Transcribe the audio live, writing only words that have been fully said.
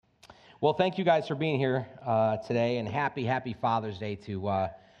Well, thank you guys for being here today, and happy Father's Day to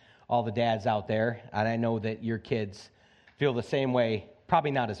all the dads out there. And I know that your kids feel the same way,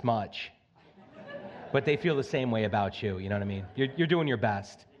 probably not as much, but they feel the same way about you, you know what I mean? You're doing your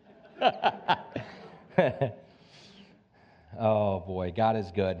best. Oh, boy, God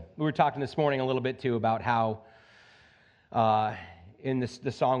is good. We were talking this morning a little bit, too, about how in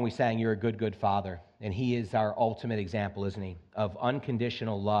the song we sang, You're a Good, Good Father, and He is our ultimate example, isn't He, of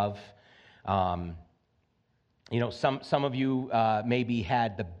unconditional love. Some of you maybe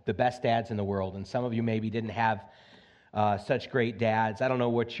had the best dads in the world, and some of you maybe didn't have such great dads. I don't know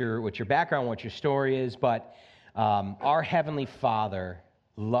what your background, what your story is, but our Heavenly Father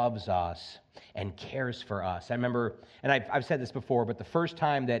loves us and cares for us. I remember, and I've said this before, but the first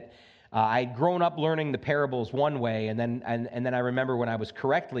time that I'd grown up learning the parables one way, and then I remember when I was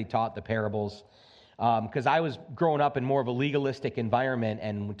correctly taught the parables, because I was growing up in more of a legalistic environment,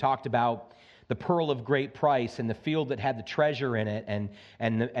 and we talked about the pearl of great price and the field that had the treasure in it,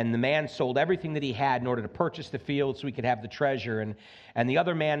 and the man sold everything that he had in order to purchase the field so he could have the treasure, and the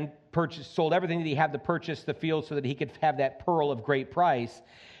other man sold everything that he had to purchase the field so that he could have that pearl of great price.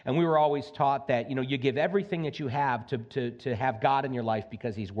 And we were always taught that, you give everything that you have to have God in your life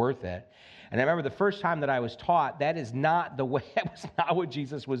because He's worth it. And I remember the first time that I was taught that is not the way, that was not what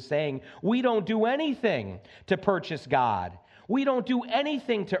Jesus was saying. We don't do anything to purchase God. We don't do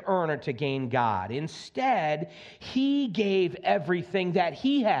anything to earn or to gain God. Instead, He gave everything that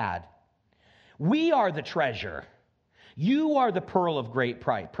He had. We are the treasure. You are the pearl of great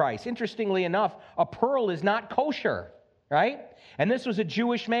price. Interestingly enough, a pearl is not kosher, right? And this was a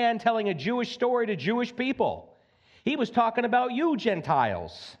Jewish man telling a Jewish story to Jewish people. He was talking about you,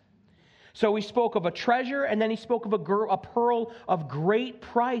 Gentiles. So he spoke of a treasure, and then he spoke of a pearl of great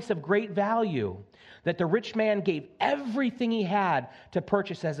price, of great value, that the rich man gave everything he had to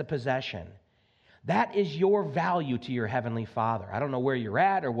purchase as a possession. That is your value to your Heavenly Father. I don't know where you're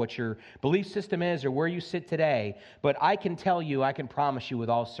at or what your belief system is or where you sit today, but I can tell you, I can promise you with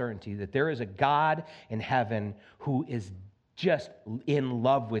all certainty that there is a God in heaven who is just in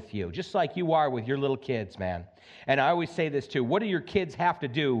love with you, just like you are with your little kids, man. And I always say this too, what do your kids have to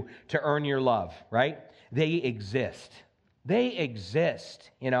do to earn your love, right? They exist. They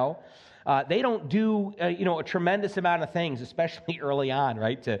exist, They don't do, a tremendous amount of things, especially early on,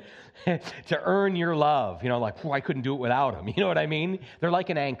 right, to earn your love. I couldn't do it without them. You know what I mean? They're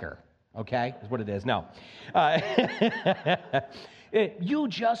like an anchor, okay? Is what it is. No. You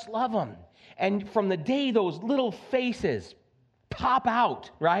just love them. And from the day those little faces pop out,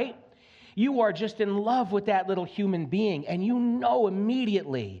 right, you are just in love with that little human being, and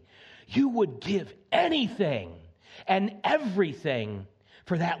immediately you would give anything and everything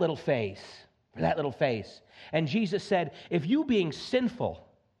for that little face, And Jesus said, if you being sinful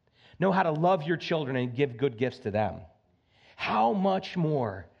know how to love your children and give good gifts to them, how much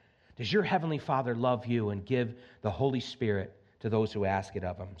more does your Heavenly Father love you and give the Holy Spirit to those who ask it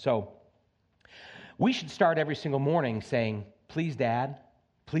of Him? So we should start every single morning saying, please, Dad,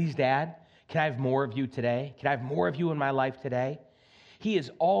 can I have more of you today? Can I have more of you in my life today? He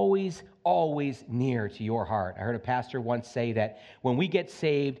is always near to your heart. I heard a pastor once say that when we get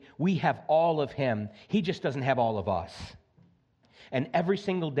saved, we have all of Him. He just doesn't have all of us. And every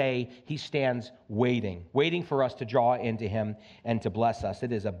single day, He stands waiting for us to draw into Him and to bless us.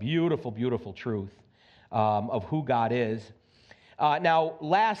 It is a beautiful, beautiful truth of who God is. Now,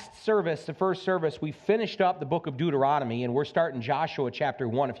 the first service, we finished up the book of Deuteronomy, and we're starting Joshua chapter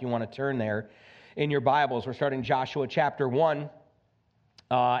 1, if you want to turn there in your Bibles. We're starting Joshua chapter 1.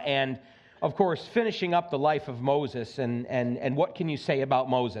 And, of course, finishing up the life of Moses, and what can you say about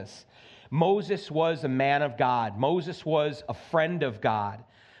Moses? Moses was a man of God. Moses was a friend of God.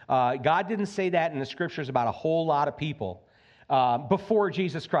 God didn't say that in the Scriptures about a whole lot of people. Before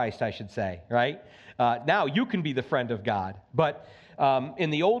Jesus Christ, I should say, right? Now you can be the friend of God. But in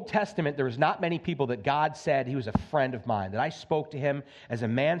the Old Testament, there was not many people that God said He was a friend of mine, that I spoke to him as a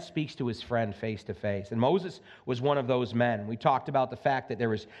man speaks to his friend face to face. And Moses was one of those men. We talked about the fact that there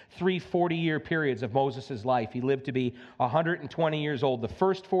was 3 40-year periods of Moses' life. He lived to be 120 years old. The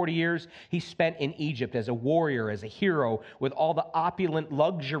first 40 years he spent in Egypt as a warrior, as a hero, with all the opulent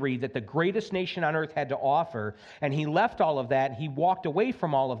luxury that the greatest nation on earth had to offer. And he left all of that. He walked away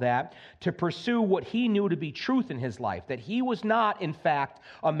from all of that to pursue what he knew to be truth in his life, that he was not, in fact,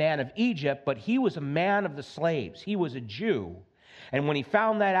 a man of Egypt, but he was a man of the slaves. He was a Jew. And when he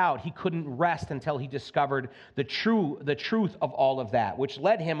found that out, he couldn't rest until he discovered the truth of all of that, which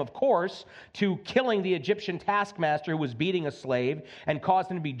led him, of course, to killing the Egyptian taskmaster who was beating a slave and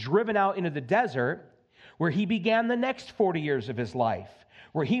caused him to be driven out into the desert, where he began the next 40 years of his life,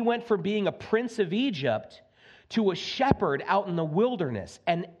 where he went from being a prince of Egypt to a shepherd out in the wilderness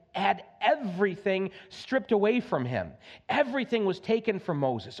and had everything stripped away from him. Everything was taken from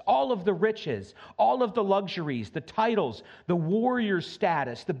Moses. All of the riches, all of the luxuries, the titles, the warrior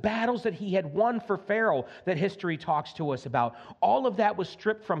status, the battles that he had won for Pharaoh that history talks to us about. All of that was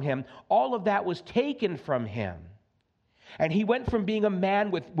stripped from him. All of that was taken from him. And he went from being a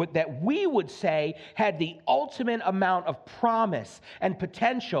man with that we would say had the ultimate amount of promise and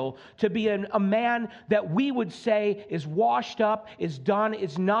potential to be a man that we would say is washed up, is done,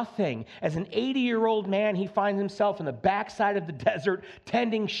 is nothing. As an 80-year-old man, he finds himself in the backside of the desert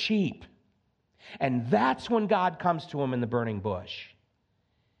tending sheep. And that's when God comes to him in the burning bush.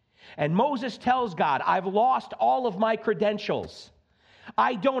 And Moses tells God, I've lost all of my credentials.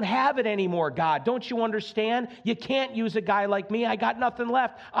 I don't have it anymore, God. Don't you understand? You can't use a guy like me. I got nothing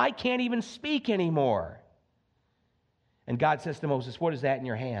left. I can't even speak anymore. And God says to Moses, what is that in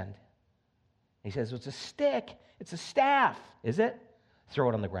your hand? He says, well, it's a stick. It's a staff. Is it? Throw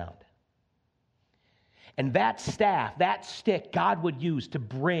it on the ground. And that staff, that stick, God would use to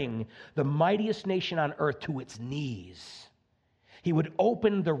bring the mightiest nation on earth to its knees. He would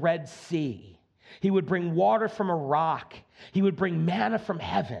open the Red Sea. He would bring water from a rock. He would bring manna from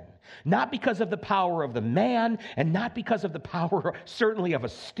heaven, not because of the power of the man and not because of the power, certainly, of a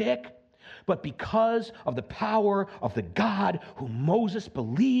stick, but because of the power of the God whom Moses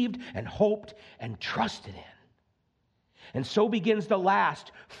believed and hoped and trusted in. And so begins the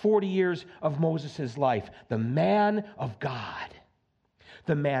last 40 years of Moses' life, the man of God.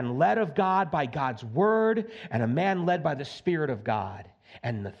 The man led of God by God's word and a man led by the Spirit of God.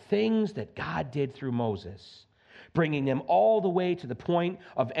 And the things that God did through Moses, bringing them all the way to the point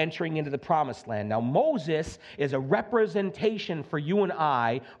of entering into the promised land. Now, Moses is a representation for you and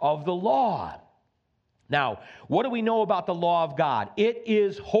I of the law. Now, what do we know about the law of God? It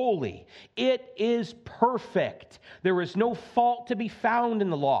is holy. It is perfect. There is no fault to be found in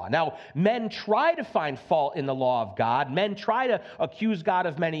the law. Now, men try to find fault in the law of God. Men try to accuse God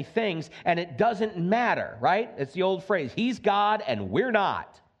of many things, and it doesn't matter, right? It's the old phrase, he's God and we're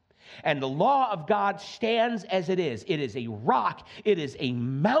not. And the law of God stands as it is. It is a rock. It is a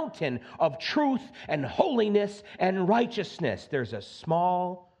mountain of truth and holiness and righteousness. There's a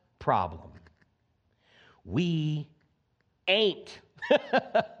small problem. We ain't,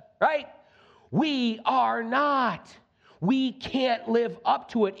 right? We are not. We can't live up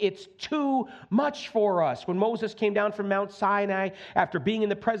to it. It's too much for us. When Moses came down from Mount Sinai, after being in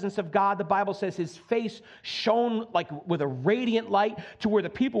the presence of God, the Bible says his face shone like with a radiant light to where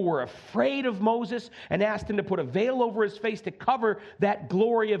the people were afraid of Moses and asked him to put a veil over his face to cover that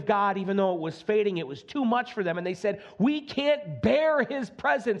glory of God, even though it was fading. It was too much for them. And they said, we can't bear his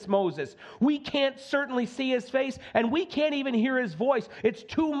presence, Moses. We can't certainly see his face, and we can't even hear his voice. It's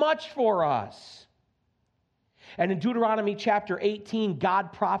too much for us. And in Deuteronomy chapter 18,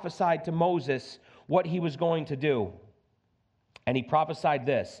 God prophesied to Moses what he was going to do. And he prophesied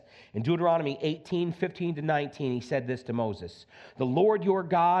this. In Deuteronomy 18, 15 to 19, he said this to Moses. The Lord your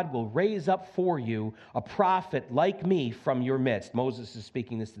God will raise up for you a prophet like me from your midst. Moses is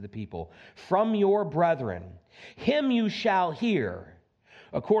speaking this to the people. From your brethren. Him you shall hear,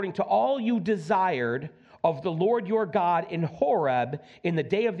 according to all you desired of the Lord your God in Horeb in the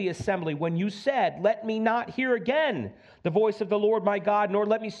day of the assembly, when you said, let me not hear again the voice of the Lord my God, nor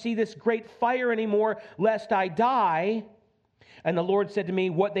let me see this great fire anymore, lest I die. And the Lord said to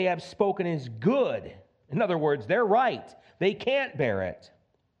me, what they have spoken is good. In other words, they're right. They can't bear it.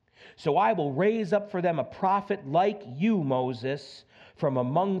 So I will raise up for them a prophet like you, Moses, from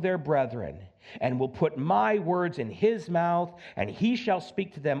among their brethren, and will put my words in his mouth, and he shall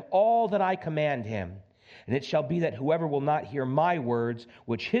speak to them all that I command him. And it shall be that whoever will not hear my words,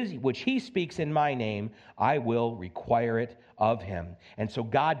 which he speaks in my name, I will require it of him. And so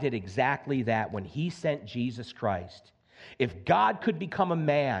God did exactly that when he sent Jesus Christ. If God could become a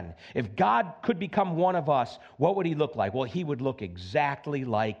man, if God could become one of us, what would he look like? Well, he would look exactly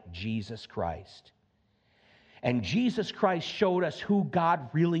like Jesus Christ. And Jesus Christ showed us who God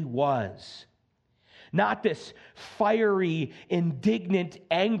really was. Not this fiery, indignant,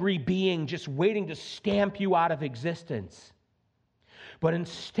 angry being just waiting to stamp you out of existence. But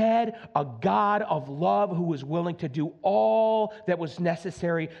instead, a God of love who was willing to do all that was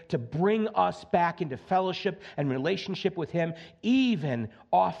necessary to bring us back into fellowship and relationship with him, even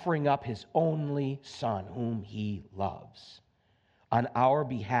offering up his only Son, whom he loves, on our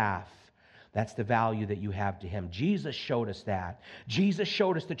behalf. That's the value that you have to him. Jesus showed us that. Jesus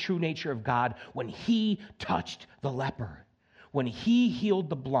showed us the true nature of God when he touched the leper. when he healed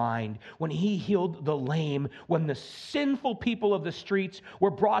the blind, when he healed the lame, when the sinful people of the streets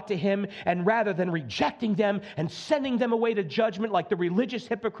were brought to him, and rather than rejecting them and sending them away to judgment like the religious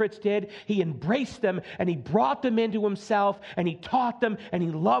hypocrites did, he embraced them and he brought them into himself and he taught them and he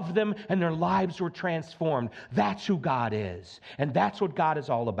loved them and their lives were transformed. That's who God is, and that's what God is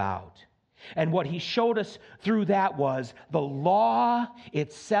all about. And what he showed us through that was the law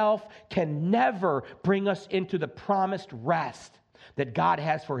itself can never bring us into the promised rest that God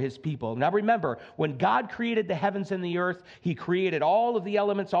has for his people. Now remember, when God created the heavens and the earth, he created all of the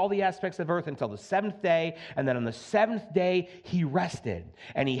elements, all the aspects of earth until the seventh day. And then on the seventh day, he rested.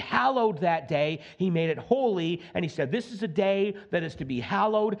 And he hallowed that day. He made it holy. And he said, this is a day that is to be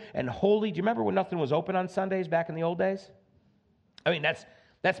hallowed and holy. Do you remember when nothing was open on Sundays back in the old days? I mean,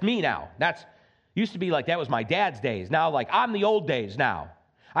 that's me now. That's used to be like that was my dad's days. Now, like, I'm the old days now.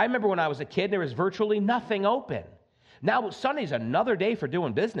 I remember when I was a kid, there was virtually nothing open. Now, Sunday's another day for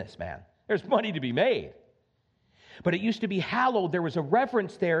doing business, man. There's money to be made. But it used to be hallowed. There was a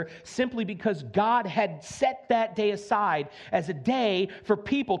reverence there simply because God had set that day aside as a day for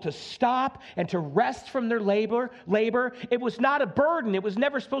people to stop and to rest from their labor. It was not a burden. It was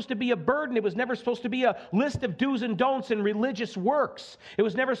never supposed to be a burden. It was never supposed to be a list of do's and don'ts and religious works. It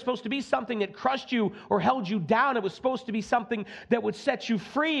was never supposed to be something that crushed you or held you down. It was supposed to be something that would set you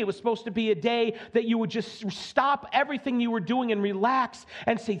free. It was supposed to be a day that you would just stop everything you were doing and relax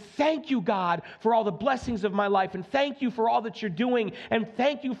and say, thank you, God, for all the blessings of my life, and thank you for all that you're doing, and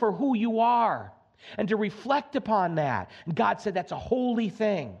thank you for who you are, and to reflect upon that. And God said that's a holy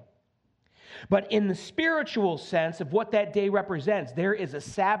thing. But in the spiritual sense of what that day represents, there is a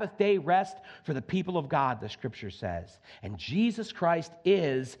Sabbath day rest for the people of God, the Scripture says. And Jesus Christ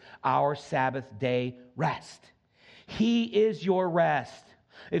is our Sabbath day rest. He is your rest.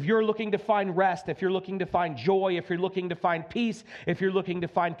 If you're looking to find rest, if you're looking to find joy, if you're looking to find peace, if you're looking to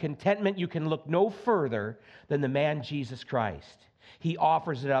find contentment, you can look no further than the man Jesus Christ. He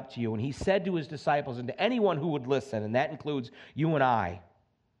offers it up to you. And he said to his disciples and to anyone who would listen, and that includes you and I,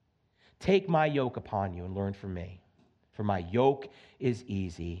 take my yoke upon you and learn from me. For my yoke is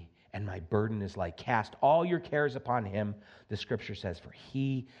easy and my burden is light. Cast all your cares upon him, the Scripture says, for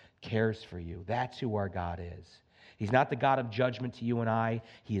he cares for you. That's who our God is. He's not the God of judgment to you and I.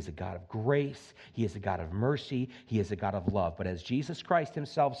 He is a God of grace. He is a God of mercy. He is a God of love. But as Jesus Christ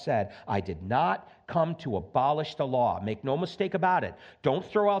himself said, I did not come to abolish the law. Make no mistake about it. Don't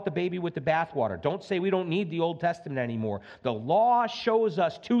throw out the baby with the bathwater. Don't say we don't need the Old Testament anymore. The law shows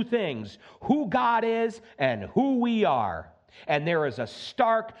us two things: who God is and who we are. And there is a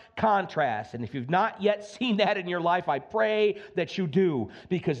stark contrast. And if you've not yet seen that in your life, I pray that you do,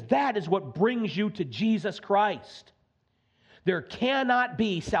 because that is what brings you to Jesus Christ. There cannot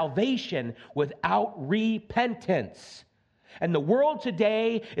be salvation without repentance. And the world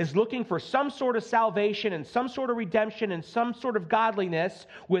today is looking for some sort of salvation and some sort of redemption and some sort of godliness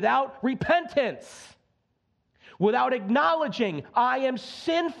without repentance, without acknowledging, I am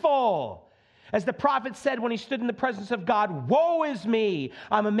sinful. As the prophet said when he stood in the presence of God, woe is me,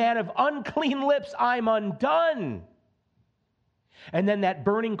 I'm a man of unclean lips, I'm undone. And then that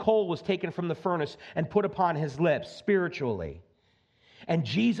burning coal was taken from the furnace and put upon his lips spiritually. And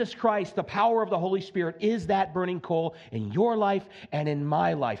Jesus Christ, the power of the Holy Spirit, is that burning coal in your life and in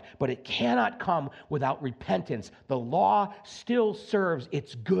my life. But it cannot come without repentance. The law still serves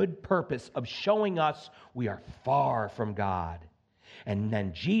its good purpose of showing us we are far from God. And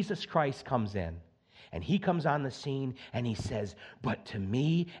then Jesus Christ comes in, and he comes on the scene, and he says, but to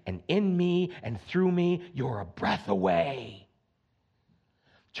me and in me and through me, you're a breath away.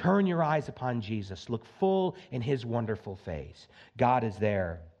 Turn your eyes upon Jesus. Look full in his wonderful face. God is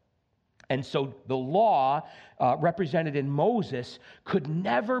there. And so the law represented in Moses could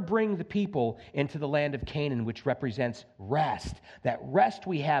never bring the people into the land of Canaan, which represents rest, that rest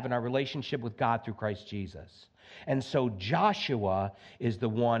we have in our relationship with God through Christ Jesus. And so Joshua is the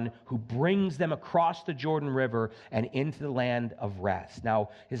one who brings them across the Jordan River and into the land of rest. Now,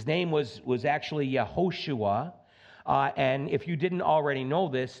 his name was actually Yehoshua, and if you didn't already know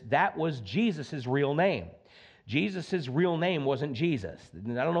this, that was Jesus' real name. Jesus' real name wasn't Jesus.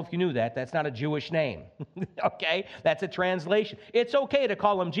 I don't know if you knew that. That's not a Jewish name. Okay? That's a translation. It's okay to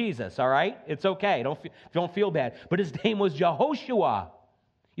call him Jesus, all right? It's okay. Don't feel bad. But his name was Yehoshua.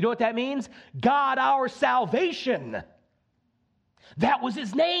 You know what that means? God, our salvation. That was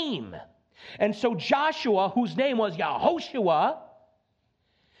his name. And so Joshua, whose name was Yehoshua,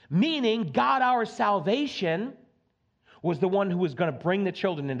 meaning God, our salvation, was the one who was going to bring the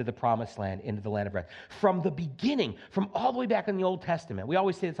children into the promised land, into the land of rest. From the beginning, from all the way back in the Old Testament. We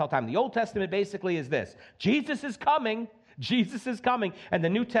always say this all the time. The Old Testament basically is this: Jesus is coming, Jesus is coming, and the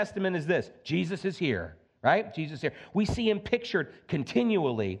New Testament is this: Jesus is here, right? Jesus is here. We see him pictured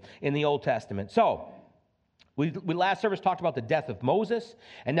continually in the Old Testament. So, we last service talked about the death of Moses,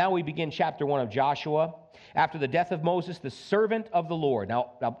 and now we begin chapter 1 of Joshua. After the death of Moses, the servant of the Lord.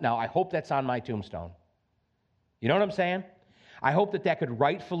 Now, I hope that's on my tombstone. You know what I'm saying? I hope that could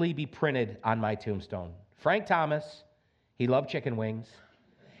rightfully be printed on my tombstone. Frank Thomas, he loved chicken wings,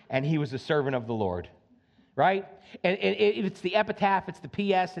 and he was a servant of the Lord, right? And if it's the epitaph, it's the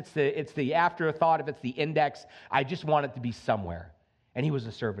PS, it's the afterthought, if it's the index, I just want it to be somewhere. And he was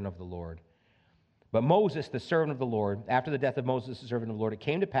a servant of the Lord. But Moses, the servant of the Lord, after the death of Moses, the servant of the Lord, it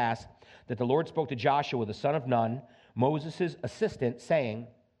came to pass that the Lord spoke to Joshua, the son of Nun, Moses' assistant, saying,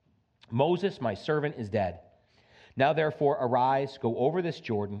 Moses, my servant, is dead. Now therefore arise, go over this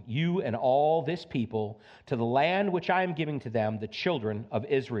Jordan, you and all this people, to the land which I am giving to them, the children of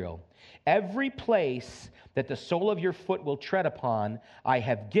Israel. Every place that the sole of your foot will tread upon, I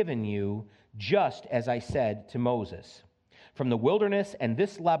have given you, just as I said to Moses. From the wilderness and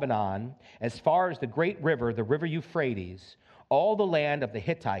this Lebanon, as far as the great river, the river Euphrates, all the land of the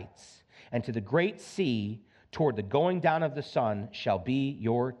Hittites, and to the great sea, toward the going down of the sun, shall be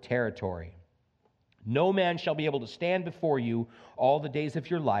your territory. No man shall be able to stand before you all the days of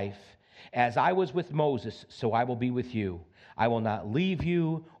your life. As I was with Moses, so I will be with you. I will not leave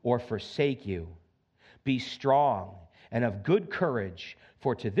you or forsake you. Be strong and of good courage,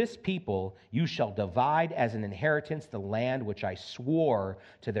 for to this people you shall divide as an inheritance the land which I swore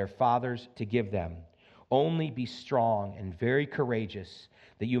to their fathers to give them. Only be strong and very courageous,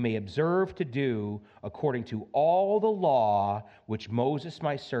 that you may observe to do according to all the law which Moses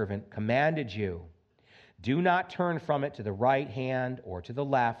my servant commanded you. Do not turn from it to the right hand or to the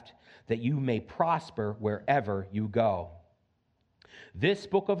left, that you may prosper wherever you go. This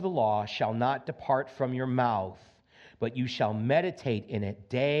book of the law shall not depart from your mouth, but you shall meditate in it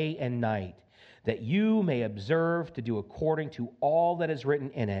day and night, that you may observe to do according to all that is written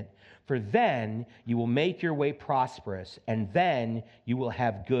in it. For then you will make your way prosperous, and then you will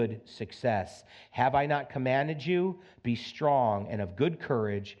have good success. Have I not commanded you? Be strong and of good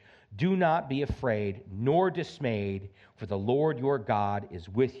courage. Do not be afraid nor dismayed, for the Lord your God is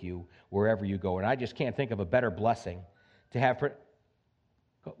with you wherever you go. And I just can't think of a better blessing to have.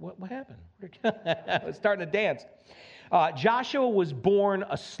 What happened? I was starting to dance. Joshua was born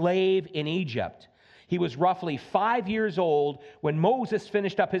a slave in Egypt. He was roughly 5 years old when Moses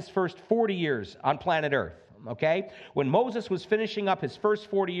finished up his first 40 years on planet Earth. Okay? When Moses was finishing up his first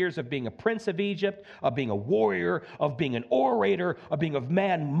 40 years of being a prince of Egypt, of being a warrior, of being an orator, of being a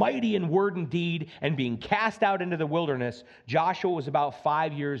man mighty in word and deed, and being cast out into the wilderness, Joshua was about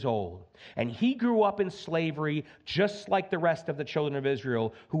 5 years old. And he grew up in slavery just like the rest of the children of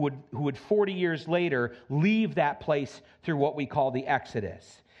Israel who would 40 years later leave that place through what we call the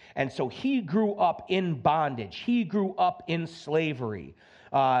Exodus. And so he grew up in bondage. He grew up in slavery.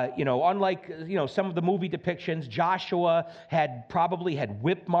 Unlike some of the movie depictions, Joshua probably had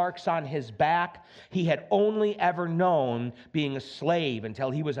whip marks on his back. He had only ever known being a slave until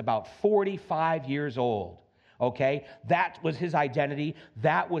he was about 45 years old. Okay? That was his identity.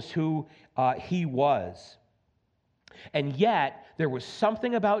 That was who he was. And yet, there was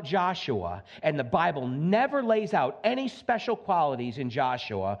something about Joshua, and the Bible never lays out any special qualities in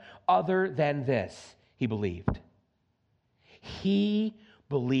Joshua other than this: he believed. He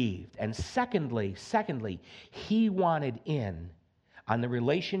believed. And secondly, he wanted in on the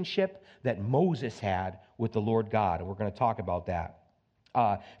relationship that Moses had with the Lord God. And we're going to talk about that.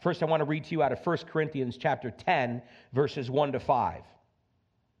 First, I want to read to you out of 1 Corinthians chapter 10, verses 1 to 5.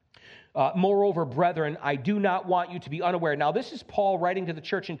 Moreover, brethren, I do not want you to be unaware. Now, this is Paul writing to the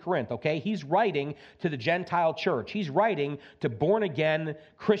church in Corinth, okay? He's writing to the Gentile church. He's writing to born-again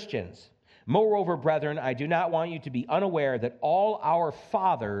Christians. Moreover, brethren, I do not want you to be unaware that all our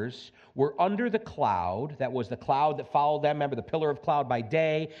fathers were under the cloud. That was the cloud that followed them. Remember, the pillar of cloud by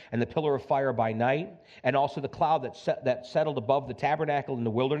day and the pillar of fire by night, and also the cloud that settled above the tabernacle in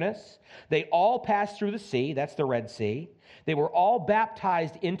the wilderness. They all passed through the sea. That's the Red Sea. They were all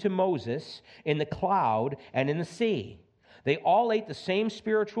baptized into Moses in the cloud and in the sea. They all ate the same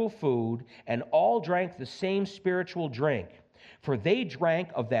spiritual food and all drank the same spiritual drink. For they drank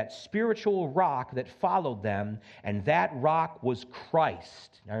of that spiritual rock that followed them, and that rock was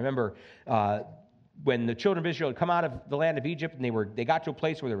Christ. Now remember, when the children of Israel had come out of the land of Egypt, and they got to a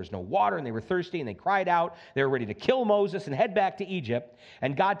place where there was no water, and they were thirsty, and they cried out. They were ready to kill Moses and head back to Egypt.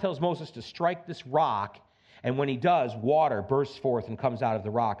 And God tells Moses to strike this rock, and when he does, water bursts forth and comes out of the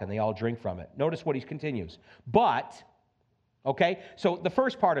rock, and they all drink from it. Notice what he continues. But Okay, so the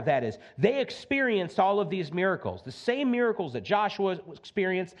first part of that is they experienced all of these miracles, the same miracles that Joshua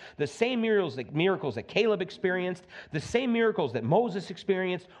experienced, the same miracles that Caleb experienced, the same miracles that Moses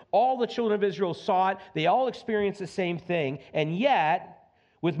experienced. All the children of Israel saw it. They all experienced the same thing, and yet,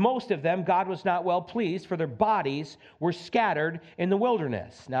 with most of them, God was not well pleased, for their bodies were scattered in the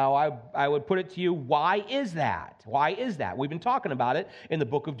wilderness. Now, I would put it to you, why is that? Why is that? We've been talking about it in the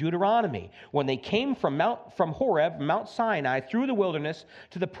book of Deuteronomy. When they came from Horeb, Mount Sinai, through the wilderness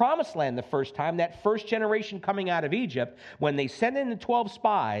to the promised land the first time, that first generation coming out of Egypt, when they sent in the 12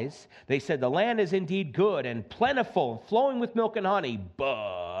 spies, they said, the land is indeed good and plentiful and flowing with milk and honey,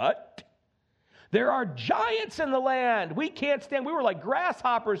 but there are giants in the land. We can't stand. We were like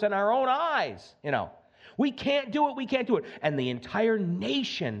grasshoppers in our own eyes. We can't do it. We can't do it. And the entire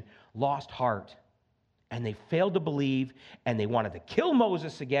nation lost heart. And they failed to believe. And they wanted to kill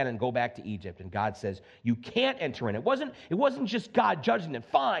Moses again and go back to Egypt. And God says, you can't enter in. It wasn't just God judging them.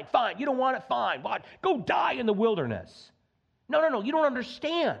 Fine. You don't want it? Fine. Go die in the wilderness. No. You don't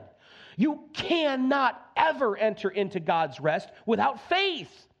understand. You cannot ever enter into God's rest without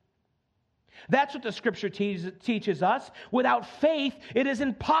faith. That's what the scripture teaches us. Without faith, it is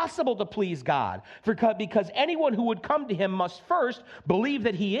impossible to please God. Because anyone who would come to him must first believe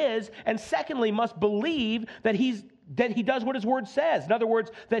that he is, and secondly, must believe that he does what his word says. In other words,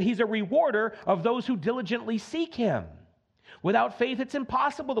 that he's a rewarder of those who diligently seek him. Without faith, it's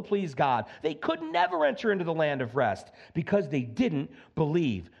impossible to please God. They could never enter into the land of rest because they didn't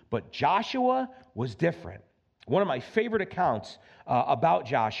believe. But Joshua was different. One of my favorite accounts about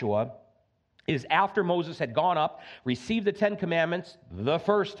Joshua is after Moses had gone up, received the 10 Commandments the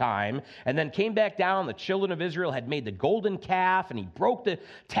first time, and then came back down. The children of Israel had made the golden calf, and he broke the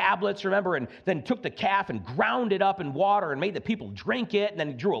tablets, remember, and then took the calf and ground it up in water and made the people drink it, and then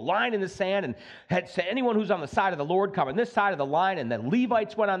he drew a line in the sand and had said, anyone who's on the side of the Lord come on this side of the line, and then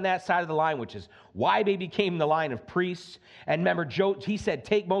Levites went on that side of the line, which is why they became the line of priests. And remember,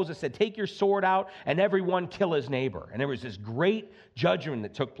 Moses said, take your sword out and everyone kill his neighbor. And there was this great judgment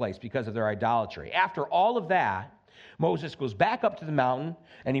that took place because of their idolatry. After all of that, Moses goes back up to the mountain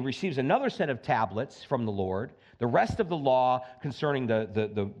and he receives another set of tablets from the Lord, the rest of the law concerning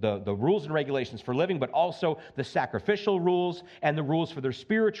the rules and regulations for living, but also the sacrificial rules and the rules for their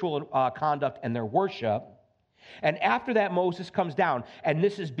spiritual conduct and their worship. And after that, Moses comes down, and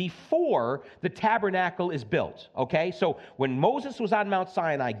this is before the tabernacle is built, okay? So when Moses was on Mount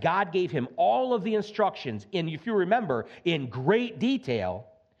Sinai, God gave him all of the instructions, if you remember, in great detail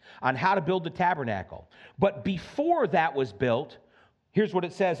on how to build the tabernacle. But before that was built, here's what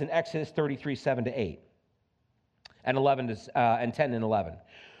it says in Exodus 33, 7-8, and 10 and 11.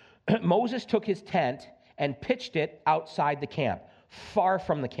 Moses took his tent and pitched it outside the camp, far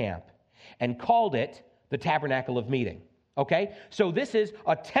from the camp, and called it the tabernacle of meeting. Okay? So this is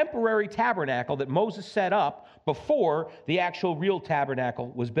a temporary tabernacle that Moses set up before the actual real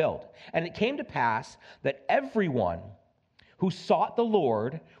tabernacle was built. And it came to pass that everyone who sought the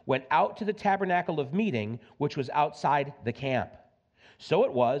Lord went out to the tabernacle of meeting, which was outside the camp. So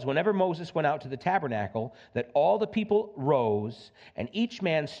it was, whenever Moses went out to the tabernacle, that all the people rose, and each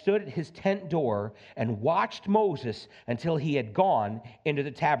man stood at his tent door and watched Moses until he had gone into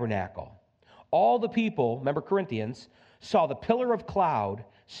the tabernacle. All the people, remember Corinthians, saw the pillar of cloud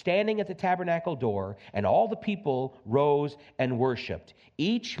standing at the tabernacle door, and all the people rose and worshiped,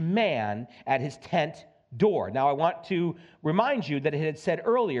 each man at his tent door. Now, I want to remind you that it had said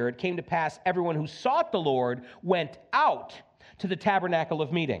earlier, it came to pass everyone who sought the Lord went out to the tabernacle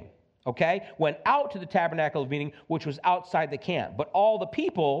of meeting, okay? Went out to the tabernacle of meeting, which was outside the camp. But all the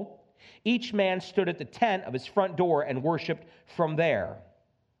people, each man stood at the tent of his front door and worshiped from there.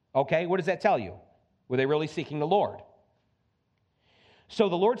 Okay, what does that tell you? Were they really seeking the Lord? So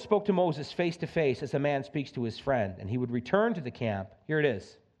the Lord spoke to Moses face to face as a man speaks to his friend, and he would return to the camp. Here it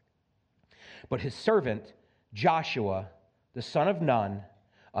is. But his servant, Joshua, the son of Nun,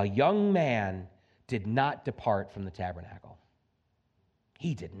 a young man, did not depart from the tabernacle.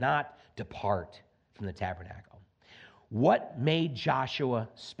 He did not depart from the tabernacle. What made Joshua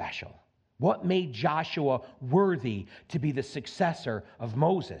special? What made Joshua worthy to be the successor of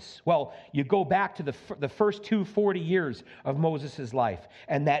Moses? Well, you go back to the first 240 years of Moses' life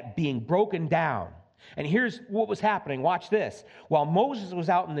and that being broken down. And here's what was happening. Watch this. While Moses was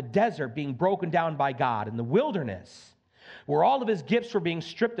out in the desert being broken down by God in the wilderness, where all of his gifts were being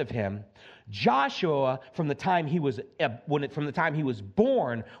stripped of him, Joshua, from the time he was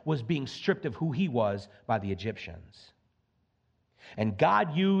born, was being stripped of who he was by the Egyptians. And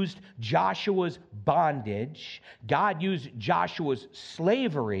God used Joshua's bondage, God used Joshua's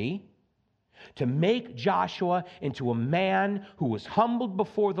slavery to make Joshua into a man who was humbled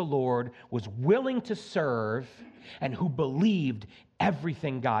before the Lord, was willing to serve, and who believed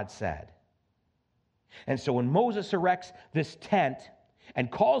everything God said. And so when Moses erects this tent and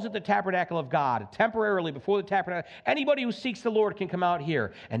calls it the tabernacle of God, temporarily before the tabernacle, anybody who seeks the Lord can come out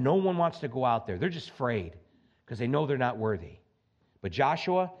here, and no one wants to go out there. They're just afraid because they know they're not worthy. But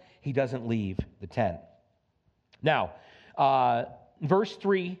Joshua, he doesn't leave the tent. Now, verse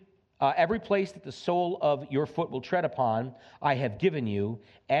 3, every place that the sole of your foot will tread upon, I have given you,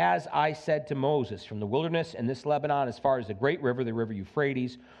 as I said to Moses, from the wilderness and this Lebanon, as far as the great river, the river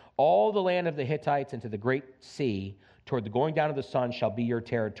Euphrates, all the land of the Hittites and to the great sea, toward the going down of the sun, shall be your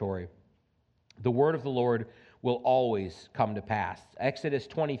territory. The word of the Lord will always come to pass. Exodus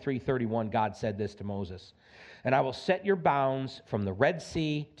 23:31, God said this to Moses. And I will set your bounds from the Red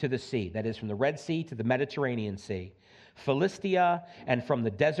Sea to the sea, that is, from the Red Sea to the Mediterranean Sea, Philistia, and from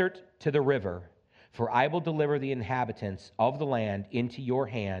the desert to the river. For I will deliver the inhabitants of the land into your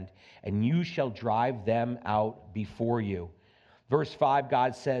hand, and you shall drive them out before you. Verse 5,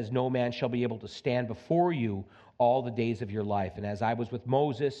 God says, no man shall be able to stand before you all the days of your life. And as I was with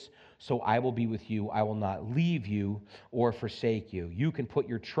Moses, so I will be with you. I will not leave you or forsake you. You can put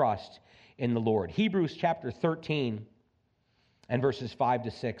your trust in the Lord. Hebrews chapter 13 and verses 5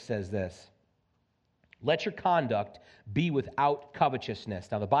 to 6 says this. Let your conduct be without covetousness.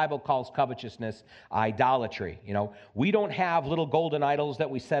 Now, the Bible calls covetousness idolatry. You know, we don't have little golden idols that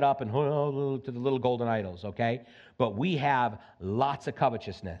we set up and to the little golden idols, okay? But we have lots of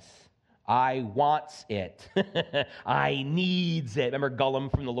covetousness. I wants it. I needs it. Remember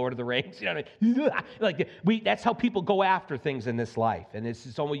Gollum from the Lord of the Rings? You know what I mean? Like that's how people go after things in this life, and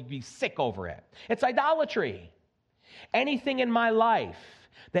it's only be sick over it. It's idolatry. Anything in my life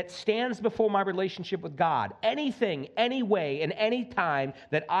that stands before my relationship with God, anything, any way, and any time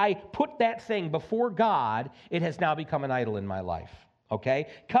that I put that thing before God, it has now become an idol in my life. Okay?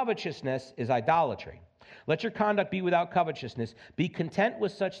 Covetousness is idolatry. Let your conduct be without covetousness. Be content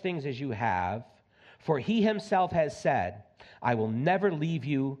with such things as you have, for he himself has said, I will never leave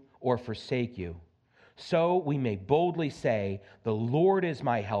you or forsake you. So we may boldly say, the Lord is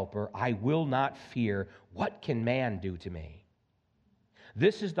my helper. I will not fear. What can man do to me?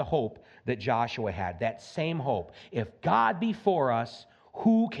 This is the hope that Joshua had, that same hope. If God be for us,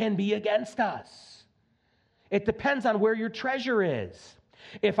 who can be against us? It depends on where your treasure is.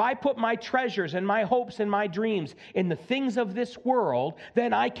 If I put my treasures and my hopes and my dreams in the things of this world,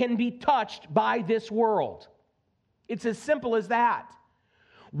 then I can be touched by this world. It's as simple as that.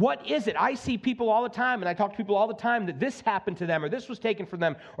 What is it? I see people all the time, and I talk to people all the time, that this happened to them, or this was taken from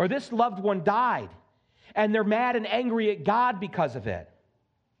them, or this loved one died, and they're mad and angry at God because of it.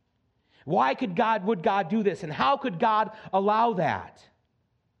 Why would God do this? And how could God allow that?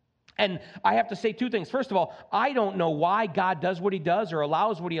 And I have to say two things. First of all, I don't know why God does what he does or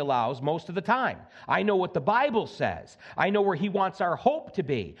allows what he allows most of the time. I know what the Bible says. I know where he wants our hope to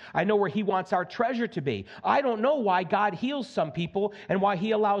be. I know where he wants our treasure to be. I don't know why God heals some people and why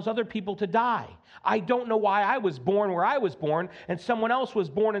he allows other people to die. I don't know why I was born where I was born and someone else was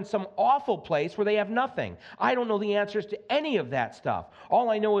born in some awful place where they have nothing. I don't know the answers to any of that stuff.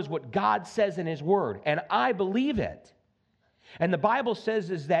 All I know is what God says in his word, and I believe it. And the Bible says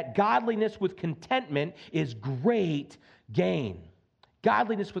is that godliness with contentment is great gain.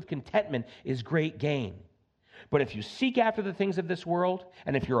 Godliness with contentment is great gain. But if you seek after the things of this world,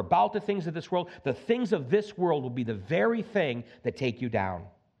 and if you're about the things of this world, the things of this world will be the very thing that take you down.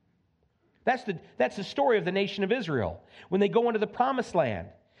 That's the story of the nation of Israel. When they go into the promised land,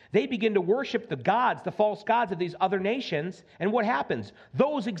 they begin to worship the gods, the false gods of these other nations. And what happens?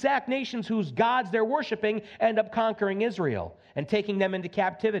 Those exact nations whose gods they're worshiping end up conquering Israel and taking them into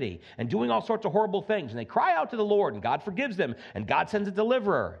captivity and doing all sorts of horrible things. And they cry out to the Lord, and God forgives them, and God sends a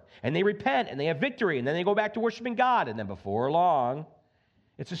deliverer. And they repent, and they have victory, and then they go back to worshiping God. And then before long,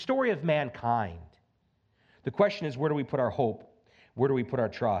 it's a story of mankind. The question is, where do we put our hope? Where do we put our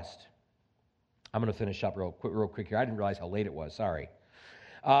trust? I'm going to finish up real quick here. I didn't realize how late it was. Sorry.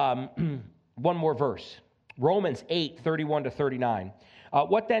 One more verse. Romans 8:31-39.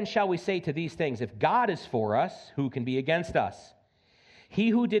 What then shall we say to these things? If God is for us, who can be against us? He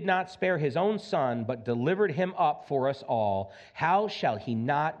who did not spare his own son, but delivered him up for us all, how shall he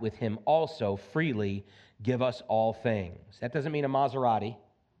not with him also freely give us all things? That doesn't mean a Maserati.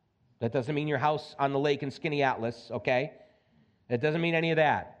 That doesn't mean your house on the lake in Skinny Atlas, okay? That doesn't mean any of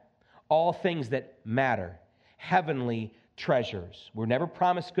that. All things that matter. Heavenly treasures. We were never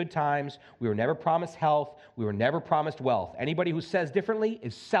promised good times. We were never promised health. We were never promised wealth. Anybody who says differently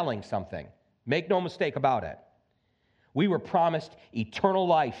is selling something. Make no mistake about it. We were promised eternal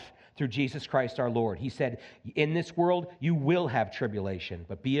life through Jesus Christ our Lord. He said, in this world you will have tribulation,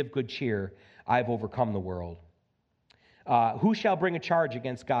 but be of good cheer. I've overcome the world. Who shall bring a charge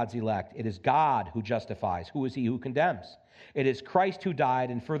against God's elect? It is God who justifies. Who is he who condemns? It is Christ who died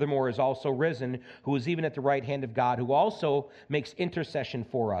and furthermore is also risen, who is even at the right hand of God, who also makes intercession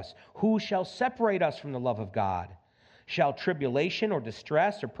for us. Who shall separate us from the love of God? Shall tribulation or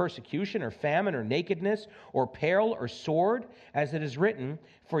distress or persecution or famine or nakedness or peril or sword? As it is written,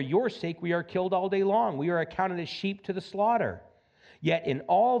 for your sake we are killed all day long. We are accounted as sheep to the slaughter. Yet in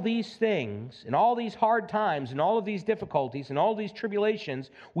all these things, in all these hard times, in all of these difficulties, in all these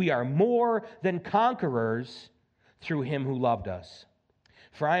tribulations, we are more than conquerors through him who loved us.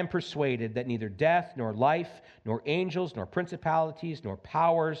 For I am persuaded that neither death, nor life, nor angels, nor principalities, nor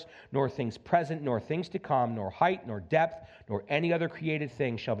powers, nor things present, nor things to come, nor height, nor depth, nor any other created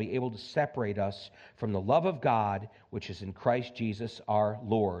thing shall be able to separate us from the love of God, which is in Christ Jesus our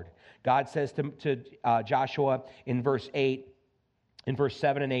Lord. God says to Joshua in verse 8, in verse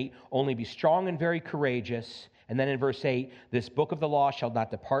 7 and 8, only be strong and very courageous. And then in verse 8, this book of the law shall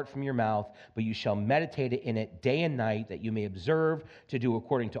not depart from your mouth, but you shall meditate in it day and night, that you may observe to do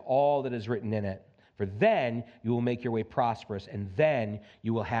according to all that is written in it. For then you will make your way prosperous, and then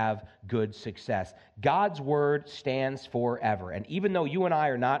you will have good success. God's word stands forever. And even though you and I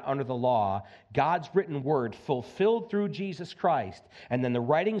are not under the law, God's written word fulfilled through Jesus Christ, and then the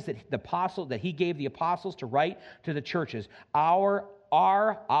writings that he gave the apostles to write to the churches, are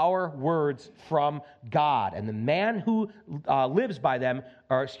our words from God. And the man who lives by them,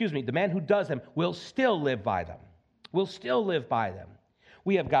 the man who does them will still live by them. Will still live by them.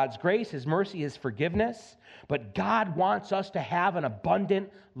 We have God's grace, his mercy, his forgiveness, but God wants us to have an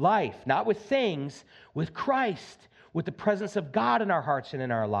abundant life, not with things, with Christ, with the presence of God in our hearts and in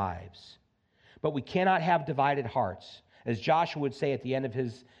our lives. But we cannot have divided hearts. As Joshua would say at the end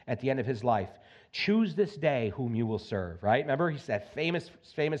of his life, choose this day whom you will serve, right? Remember, he said famous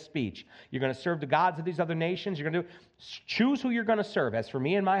speech. You're going to serve the gods of these other nations. You're going to choose who you're going to serve. As for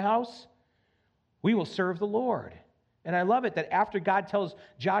me and my house, we will serve the Lord. And I love it that after God tells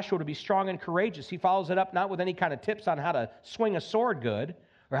Joshua to be strong and courageous, he follows it up not with any kind of tips on how to swing a sword good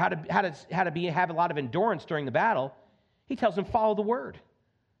or how to have a lot of endurance during the battle. He tells him, follow the word.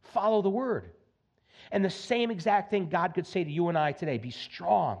 Follow the word. And the same exact thing God could say to you and I today. Be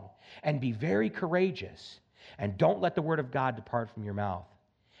strong and be very courageous. And don't let the word of God depart from your mouth.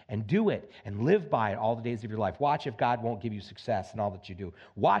 And do it and live by it all the days of your life. Watch if God won't give you success in all that you do.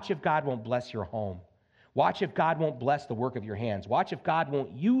 Watch if God won't bless your home. Watch if God won't bless the work of your hands. Watch if God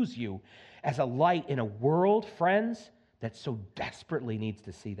won't use you as a light in a world, friends, that so desperately needs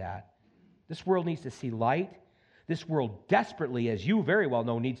to see that. This world needs to see light. This world desperately, as you very well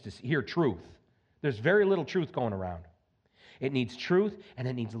know, needs to hear truth. There's very little truth going around. It needs truth and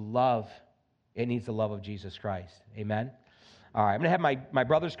it needs love. It needs the love of Jesus Christ. Amen? All right, I'm going to have my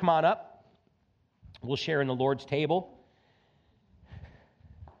brothers come on up. We'll share in the Lord's table.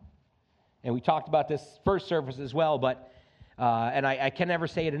 And we talked about this first service as well, but I can never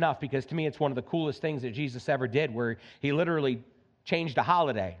say it enough, because to me it's one of the coolest things that Jesus ever did, where he literally changed a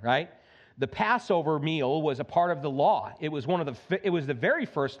holiday, right? The Passover meal was a part of the law. It was the very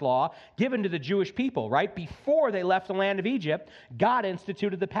first law given to the Jewish people, right? Before they left the land of Egypt, God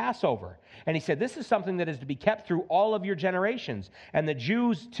instituted the Passover. And he said, this is something that is to be kept through all of your generations. And the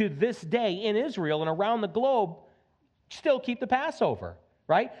Jews to this day in Israel and around the globe still keep the Passover.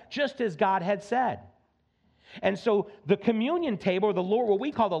 Right? Just as God had said. And so the communion table, or the Lord, what we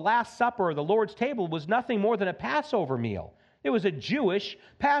call the Last Supper or the Lord's table, was nothing more than a Passover meal. It was a Jewish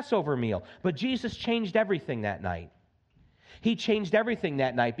Passover meal. But Jesus changed everything that night. He changed everything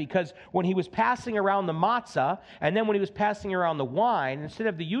that night, because when he was passing around the matzah, and then when he was passing around the wine, instead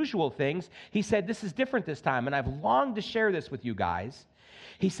of the usual things, he said, this is different this time, and I've longed to share this with you guys.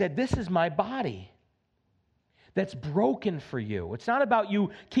 He said, this is my body that's broken for you. It's not about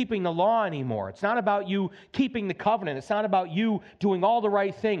you keeping the law anymore. It's not about you keeping the covenant. It's not about you doing all the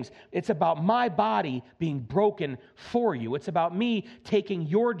right things. It's about my body being broken for you. It's about me taking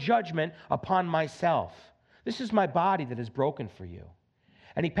your judgment upon myself. This is my body that is broken for you.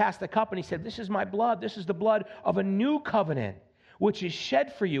 And he passed the cup and he said, this is my blood. This is the blood of a new covenant, which is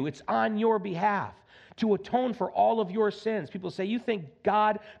shed for you. It's on your behalf, to atone for all of your sins. People say, you think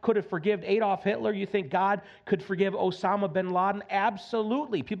God could have forgiven Adolf Hitler? You think God could forgive Osama bin Laden?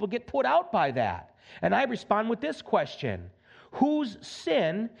 Absolutely. People get put out by that. And I respond with this question. Whose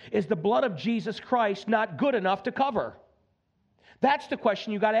sin is the blood of Jesus Christ not good enough to cover? That's the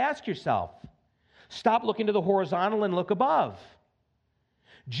question you got to ask yourself. Stop looking to the horizontal and look above.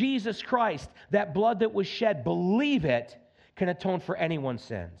 Jesus Christ, that blood that was shed, believe it, can atone for anyone's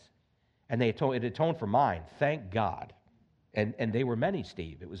sins. And it atoned for mine, thank God. And they were many,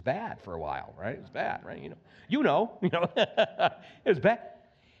 Steve. It was bad for a while, right? It was bad, right? You know, it was bad.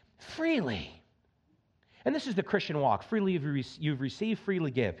 Freely. And this is the Christian walk. Freely you've received,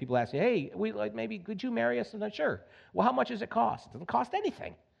 freely give. People ask you, hey, maybe could you marry us? I'm not sure. Well, how much does it cost? It doesn't cost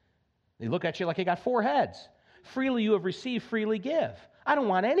anything. They look at you like you got 4 heads. Freely you have received, freely give. I don't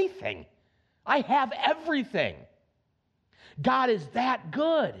want anything. I have everything. God is that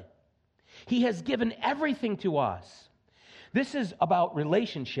good. He has given everything to us. This is about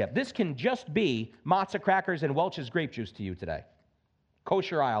relationship. This can just be matzo crackers and Welch's grape juice to you today.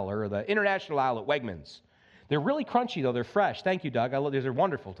 Kosher aisle or the international aisle at Wegmans. They're really crunchy, though. They're fresh. Thank you, Doug. I love these. They're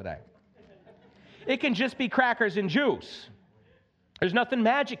wonderful today. It can just be crackers and juice. There's nothing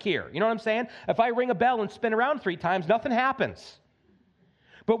magic here. You know what I'm saying? If I ring a bell and spin around 3 times, nothing happens.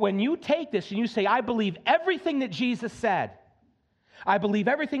 But when you take this and you say, I believe everything that Jesus said, I believe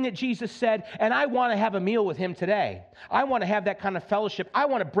everything that Jesus said, and I want to have a meal with him today. I want to have that kind of fellowship. I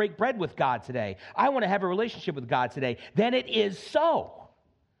want to break bread with God today. I want to have a relationship with God today. Then it is so.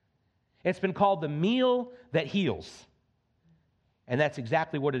 It's been called the meal that heals. And that's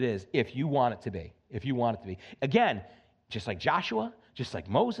exactly what it is if you want it to be. If you want it to be. Again, just like Joshua, just like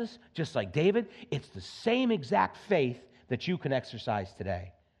Moses, just like David, it's the same exact faith that you can exercise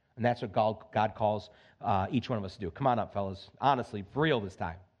today. And that's what God calls each one of us to do. Come on up, fellas. Honestly, for real this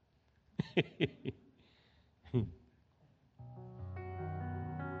time.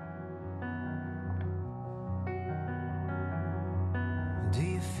 Do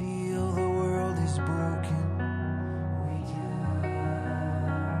you feel the world is broken? We do.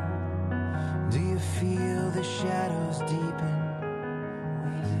 Do you feel the shadows deepen?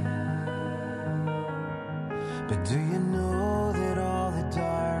 We do. But do you know that all the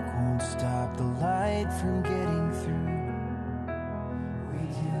dark won't stop the light from getting through? We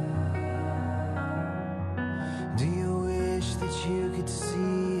do. Do you wish that you could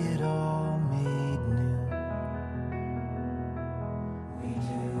see it all made new? We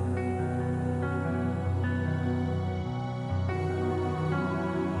do.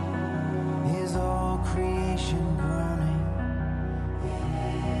 Is all creation groaning?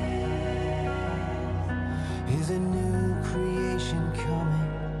 Is a new creation coming?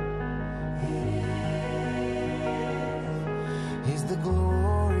 Is the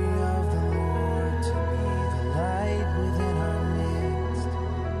glory of the Lord to be the light within our midst?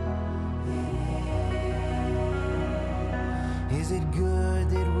 Is it good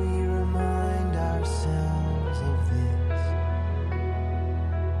that we remind ourselves of this?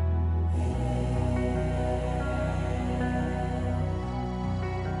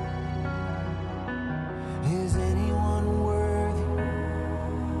 Is anyone worthy?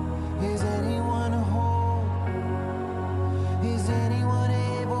 Is anyone whole? Is anyone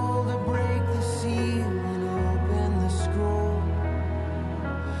able to break the seal and open the scroll?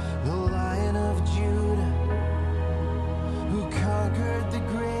 The Lion of Judah, who conquered the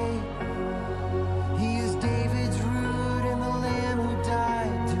grave. He is David's root and the Lamb who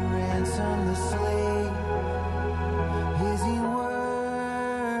died to ransom the slave. Is he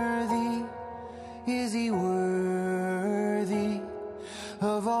worthy? Is he worthy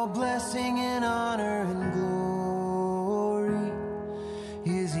of all blessing and honor and glory?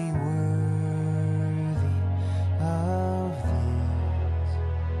 Is he worthy of this?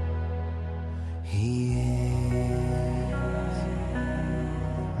 He is.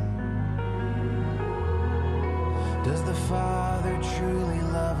 Does the Father truly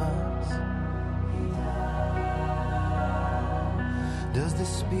love us? Does the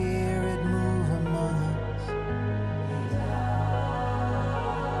Spirit move among us?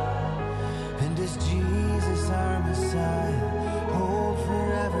 And does Jesus, our Messiah, hold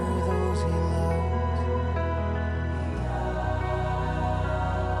forever those he loves?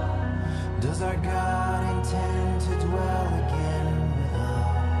 Does our God intend to dwell again with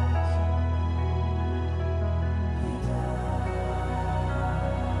us?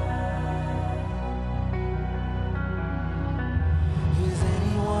 Is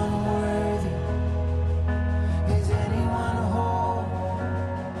anyone worthy? Is anyone whole?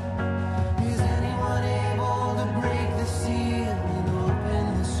 Is anyone able to break the seal and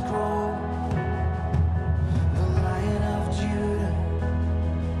open the scroll? The Lion of Judah,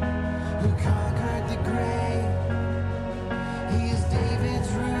 who conquered the grave. He is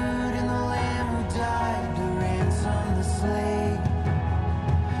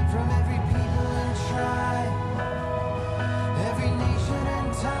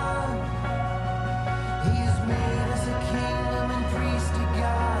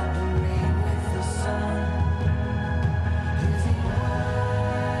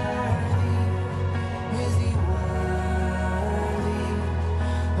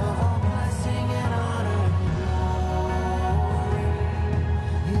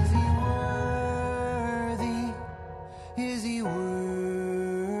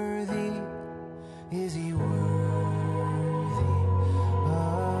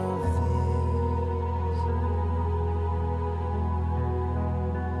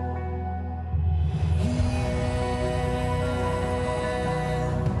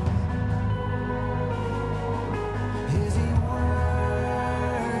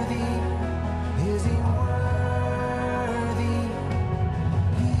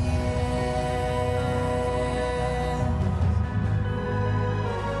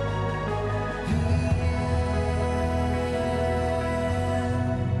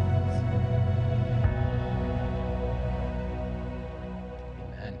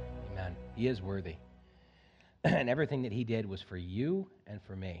He is worthy. And everything that he did was for you and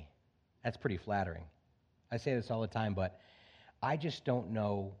for me. That's pretty flattering. I say this all the time, but I just don't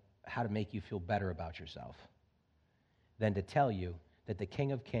know how to make you feel better about yourself than to tell you that the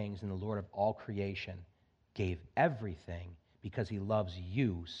King of Kings and the Lord of all creation gave everything because he loves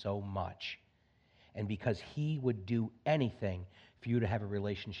you so much and because he would do anything for you to have a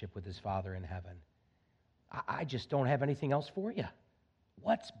relationship with his Father in heaven. I just don't have anything else for you.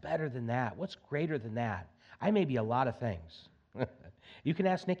 What's better than that? What's greater than that? I may be a lot of things. You can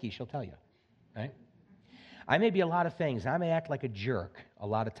ask Nikki, she'll tell you, right? I may be a lot of things, and I may act like a jerk a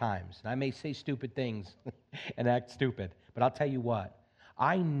lot of times, and I may say stupid things and act stupid, but I'll tell you what,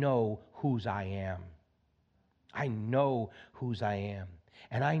 I know whose I am. I know whose I am,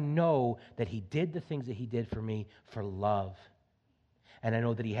 and I know that he did the things that he did for me for love, and I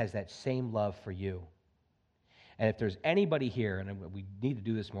know that he has that same love for you. And if there's anybody here, and we need to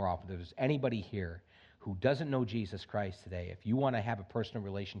do this more often, if there's anybody here who doesn't know Jesus Christ today, if you want to have a personal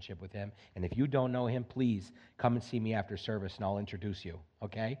relationship with him, and if you don't know him, please come and see me after service, and I'll introduce you,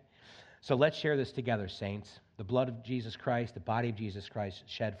 okay? So let's share this together, saints. The blood of Jesus Christ, the body of Jesus Christ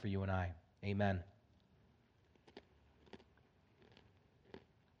shed for you and I. Amen.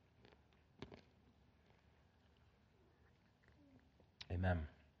 Amen.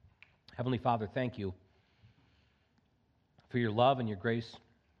 Heavenly Father, thank you for your love and your grace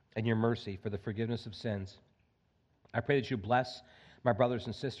and your mercy for the forgiveness of sins. I pray that you bless my brothers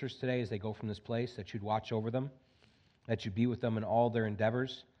and sisters today as they go from this place, that you'd watch over them, that you'd be with them in all their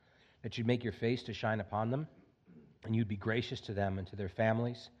endeavors, that you'd make your face to shine upon them, and you'd be gracious to them and to their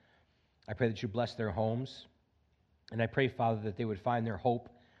families. I pray that you bless their homes, and I pray, Father, that they would find their hope,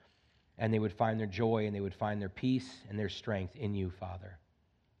 and they would find their joy, and they would find their peace and their strength in you, Father.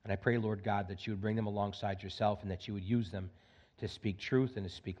 And I pray, Lord God, that you would bring them alongside yourself and that you would use them to speak truth and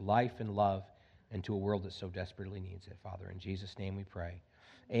to speak life and love into a world that so desperately needs it, Father. In Jesus' name we pray.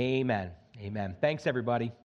 Amen. Amen. Thanks, everybody.